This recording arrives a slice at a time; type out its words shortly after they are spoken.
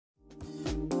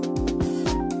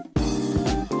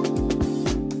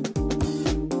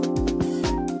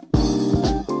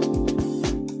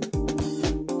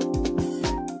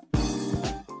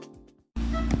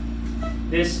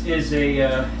This is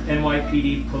a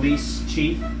NYPD police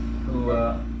chief who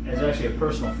is actually a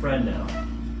personal friend now.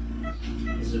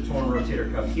 This is a torn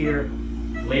rotator cuff here,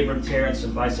 labrum tear and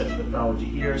some biceps pathology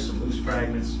here, some loose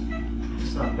fragments.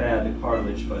 It's not bad, the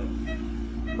cartilage, but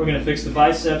we're going to fix the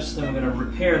biceps, then we're going to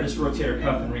repair this rotator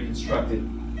cuff and reconstruct it.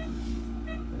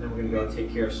 And then we're going to go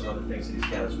take care of some other things that he's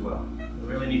got as well. We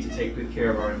really need to take good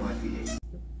care of our NYPD.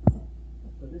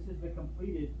 So this is the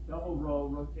completed double row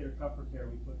rotator cuff repair.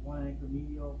 We put one anchor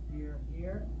medial here and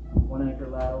here, one anchor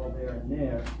lateral there and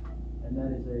there, and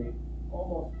that is a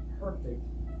almost perfect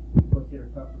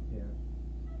rotator cuff repair.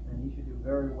 And he should do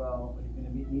very well, but he's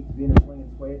going to need to be in a sling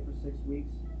and sway it for 6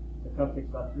 weeks. The cuff takes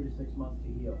about 3 to 6 months to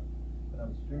heal. But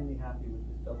I'm extremely happy with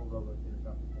this double row rotator.